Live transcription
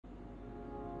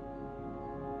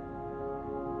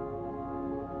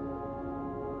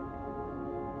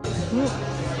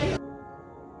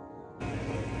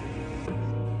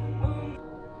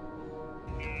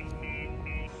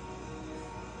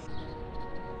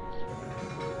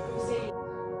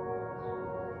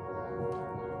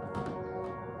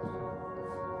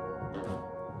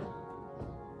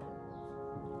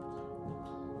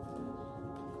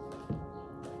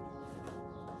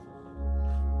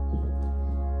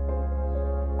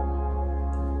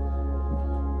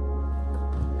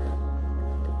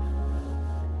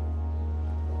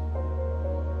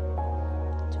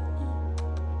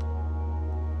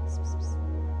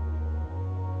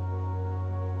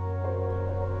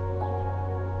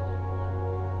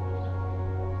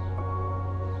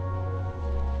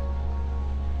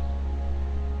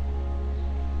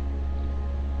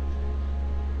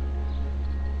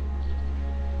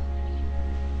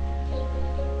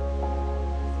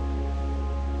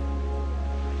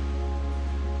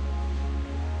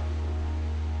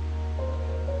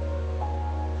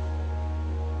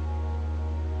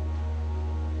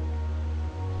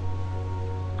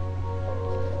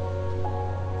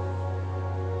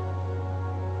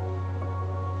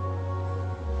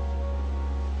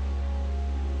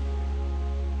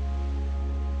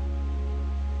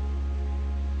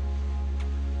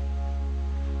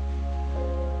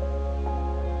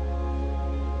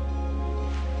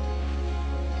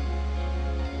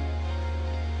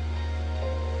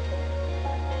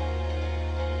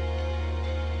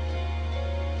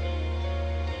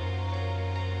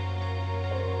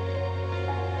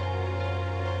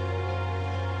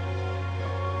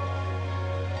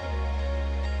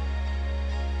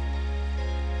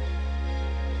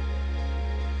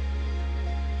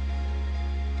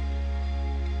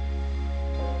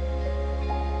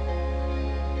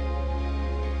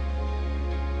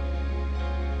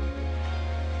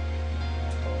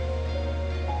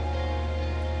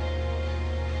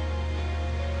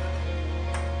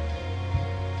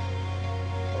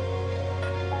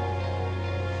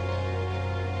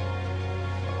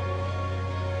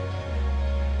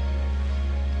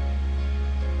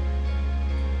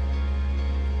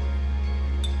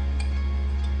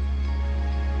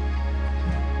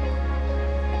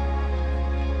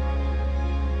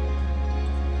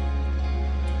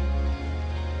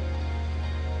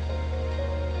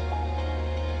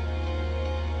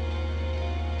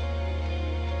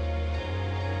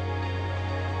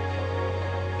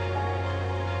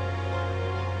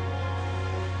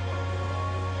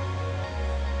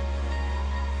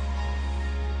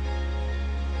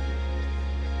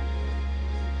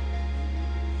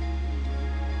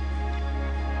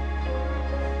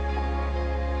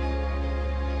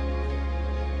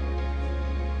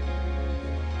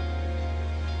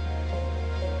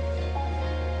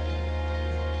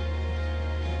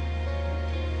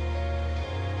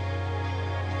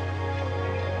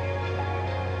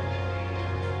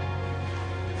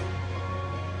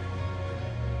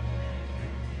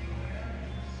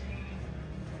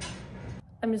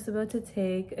I'm just about to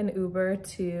take an Uber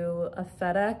to a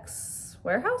FedEx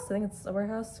warehouse. I think it's a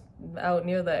warehouse out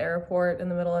near the airport in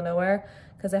the middle of nowhere,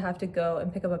 because I have to go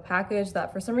and pick up a package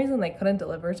that for some reason they couldn't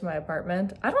deliver to my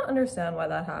apartment. I don't understand why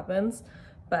that happens,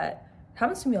 but it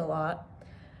happens to me a lot.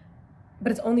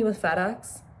 But it's only with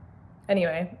FedEx.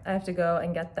 Anyway, I have to go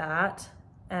and get that.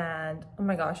 And oh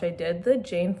my gosh, I did the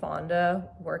Jane Fonda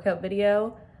workout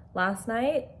video last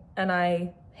night, and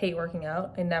I hate working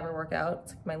out. I never work out.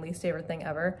 It's like my least favorite thing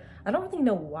ever. I don't really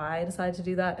know why I decided to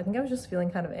do that. I think I was just feeling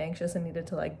kind of anxious and needed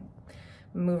to like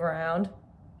move around.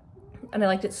 And I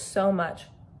liked it so much.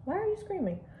 Why are you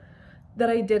screaming? That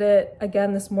I did it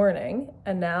again this morning,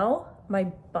 and now my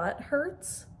butt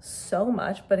hurts so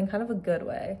much, but in kind of a good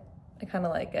way. I kind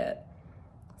of like it.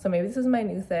 So maybe this is my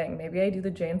new thing. Maybe I do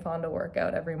the Jane Fonda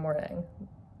workout every morning.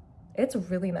 It's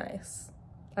really nice.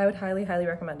 I would highly, highly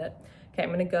recommend it. Okay,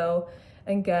 I'm gonna go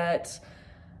and get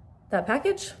that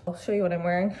package. I'll show you what I'm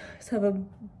wearing. I just have a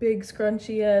big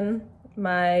scrunchie in,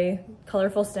 my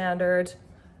colorful standard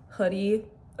hoodie.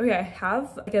 Okay, I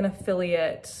have like an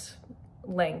affiliate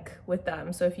link with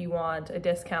them. So if you want a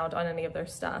discount on any of their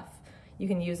stuff, you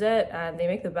can use it, and they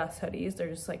make the best hoodies. They're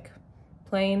just like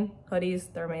plain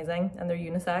hoodies. They're amazing, and they're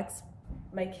unisex.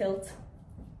 My kilt,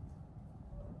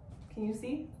 can you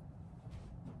see?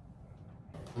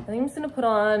 I think I'm just gonna put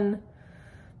on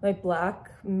my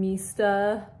black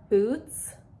Mista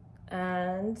boots,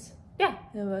 and yeah,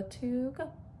 I'm about to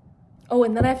go. Oh,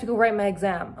 and then I have to go write my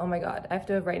exam. Oh my God, I have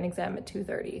to write an exam at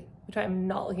 2:30, which I'm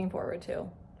not looking forward to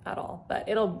at all, but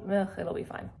it'll be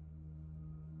fine.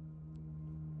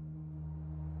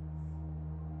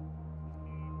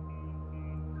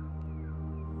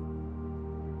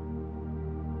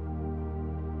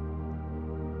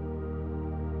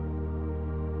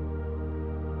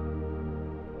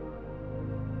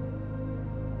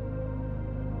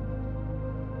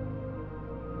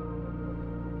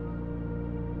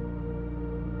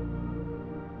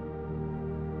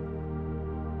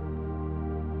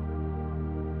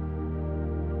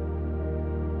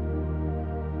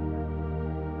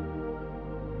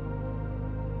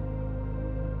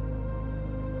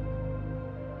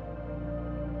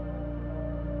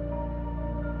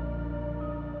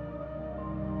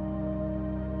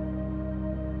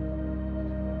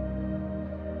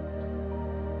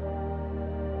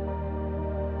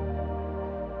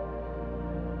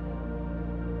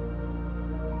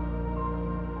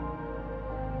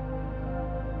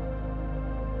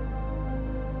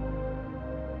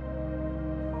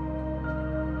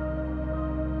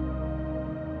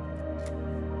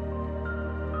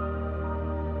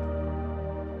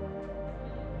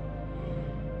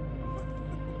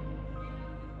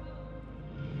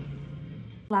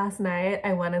 Last night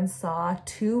I went and saw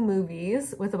 2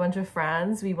 movies with a bunch of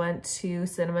friends. We went to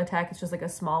Cinematheque, it's just like a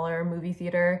smaller movie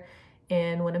theater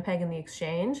in Winnipeg in the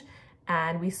Exchange,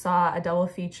 and we saw a double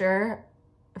feature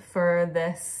for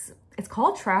this. It's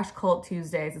called Trash Cult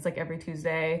Tuesdays. It's like every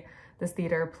Tuesday this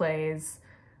theater plays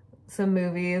some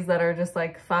movies that are just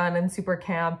like fun and super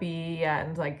campy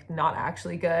and like not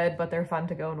actually good, but they're fun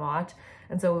to go and watch.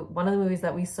 And so one of the movies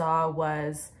that we saw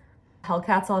was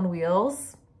Hellcats on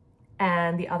Wheels,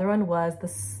 and the other one was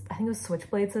I think it was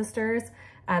Switchblade Sisters.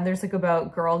 And there's like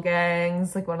about girl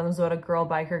gangs, like one of them's about a girl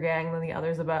biker gang, and then the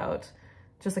other's about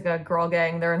just like a girl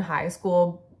gang. They're in high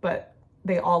school, but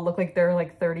they all look like they're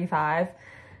like 35,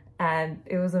 and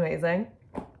it was amazing.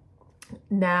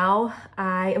 Now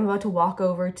I am about to walk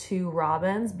over to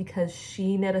Robin's because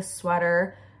she knit a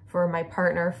sweater for my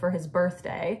partner for his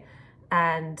birthday,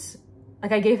 and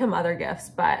like I gave him other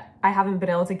gifts, but I haven't been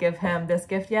able to give him this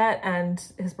gift yet, and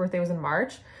his birthday was in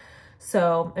March.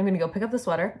 So I'm gonna go pick up the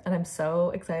sweater, and I'm so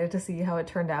excited to see how it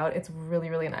turned out. It's really,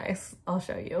 really nice. I'll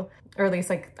show you. Or at least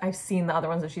like I've seen the other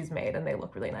ones that she's made and they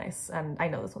look really nice, and I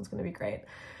know this one's gonna be great.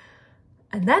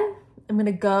 And then I'm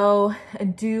gonna go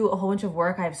and do a whole bunch of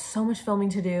work. I have so much filming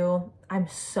to do. I'm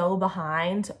so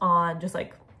behind on just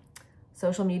like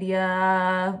social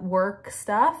media work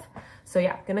stuff. So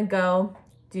yeah, gonna go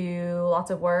do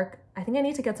lots of work. I think I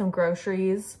need to get some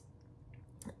groceries.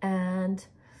 And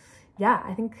yeah,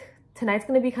 I think tonight's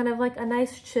gonna be kind of like a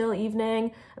nice chill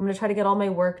evening. I'm gonna try to get all my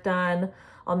work done.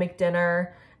 I'll make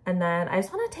dinner. And then I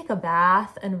just wanna take a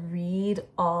bath and read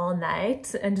all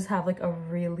night and just have like a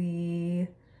really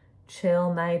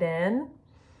chill night in.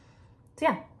 So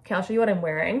yeah, okay, I'll show you what I'm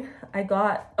wearing. I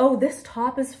got, oh, this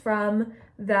top is from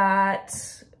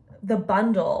the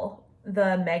bundle,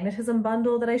 the magnetism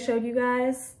bundle that I showed you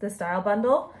guys, the style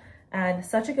bundle, and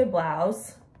such a good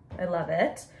blouse. I love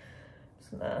it.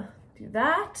 Just gonna do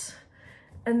that.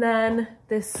 And then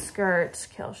this skirt,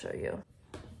 okay, I'll show you.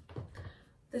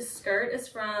 This skirt is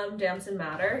from Damson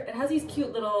Matter. It has these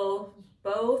cute little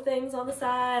bow things on the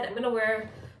side. I'm gonna wear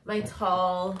my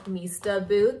tall Mista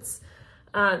boots.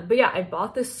 But yeah, I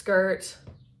bought this skirt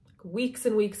weeks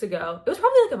and weeks ago. It was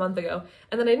probably like a month ago.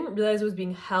 And then I didn't realize it was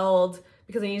being held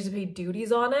because I needed to pay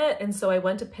duties on it. And so I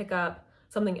went to pick up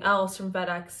something else from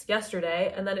FedEx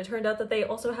yesterday. And then it turned out that they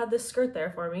also had this skirt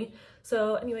there for me.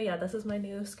 So anyway, yeah, this is my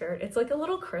new skirt. It's like a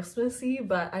little Christmassy,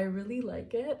 but I really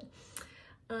like it.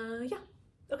 Yeah.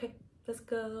 Okay, let's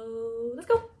go. Let's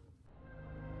go.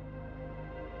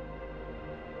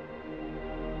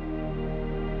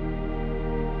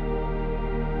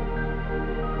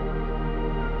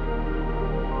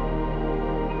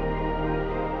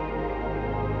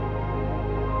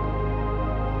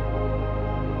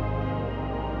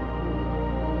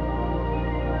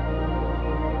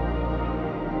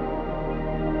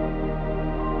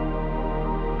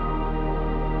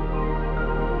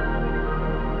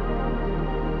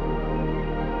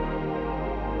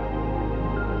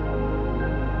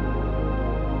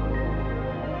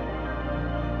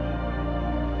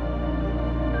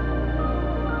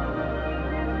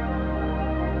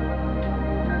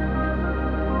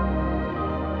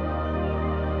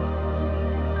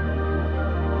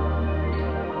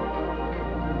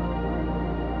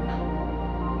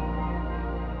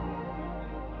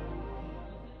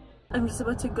 I'm just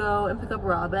about to go and pick up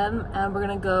Robin, and we're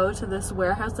gonna go to this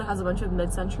warehouse that has a bunch of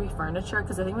mid-century furniture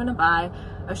because I think I'm gonna buy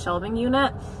a shelving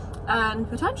unit and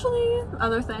potentially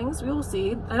other things. We will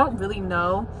see. I don't really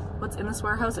know what's in this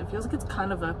warehouse. It feels like it's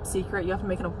kind of a secret. You have to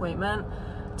make an appointment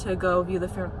to go view the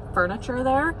furniture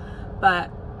there,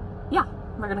 but yeah,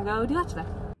 we're gonna go do that today.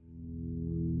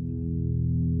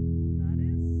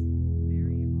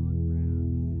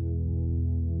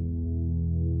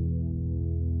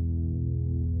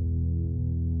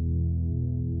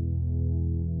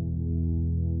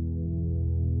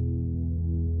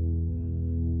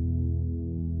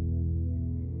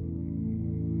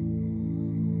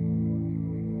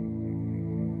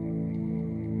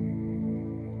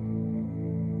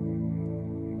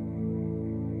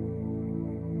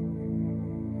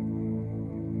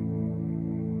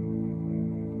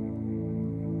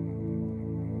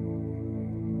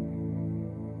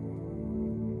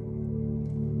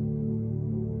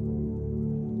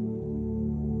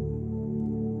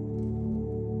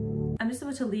 I'm just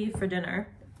about to leave for dinner,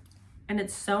 and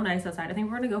it's so nice outside. I think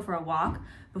we're gonna go for a walk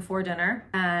before dinner,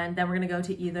 and then we're gonna go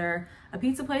to either a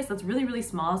pizza place that's really, really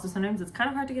small, so sometimes it's kind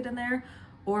of hard to get in there,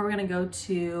 or we're gonna go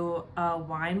to a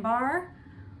wine bar,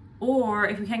 or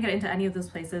if we can't get into any of those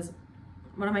places,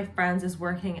 one of my friends is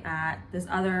working at this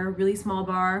other really small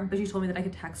bar, but she told me that I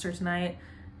could text her tonight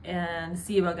and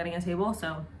see about getting a table,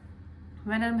 so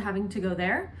might end up having to go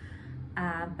there.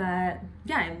 But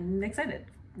yeah, I'm excited.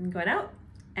 I'm going out.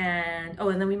 And oh,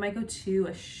 and then we might go to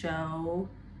a show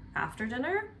after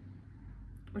dinner,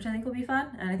 which I think will be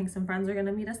fun. And I think some friends are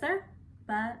gonna meet us there.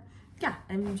 But yeah,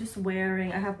 I'm just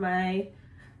wearing, I have my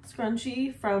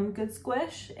scrunchie from Good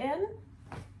Squish in.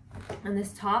 And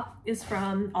this top is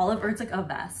from Olive, or it's like a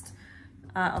vest.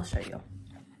 I'll show you.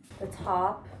 The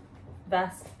top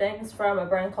vest thing's from a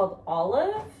brand called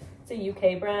Olive. It's a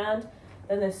UK brand.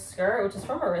 Then this skirt, which is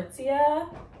from Aritzia.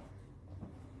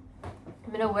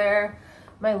 I'm gonna wear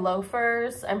my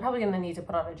loafers. I'm probably gonna need to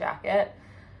put on a jacket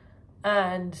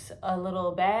and a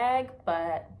little bag,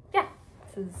 but yeah,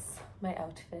 this is my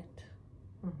outfit.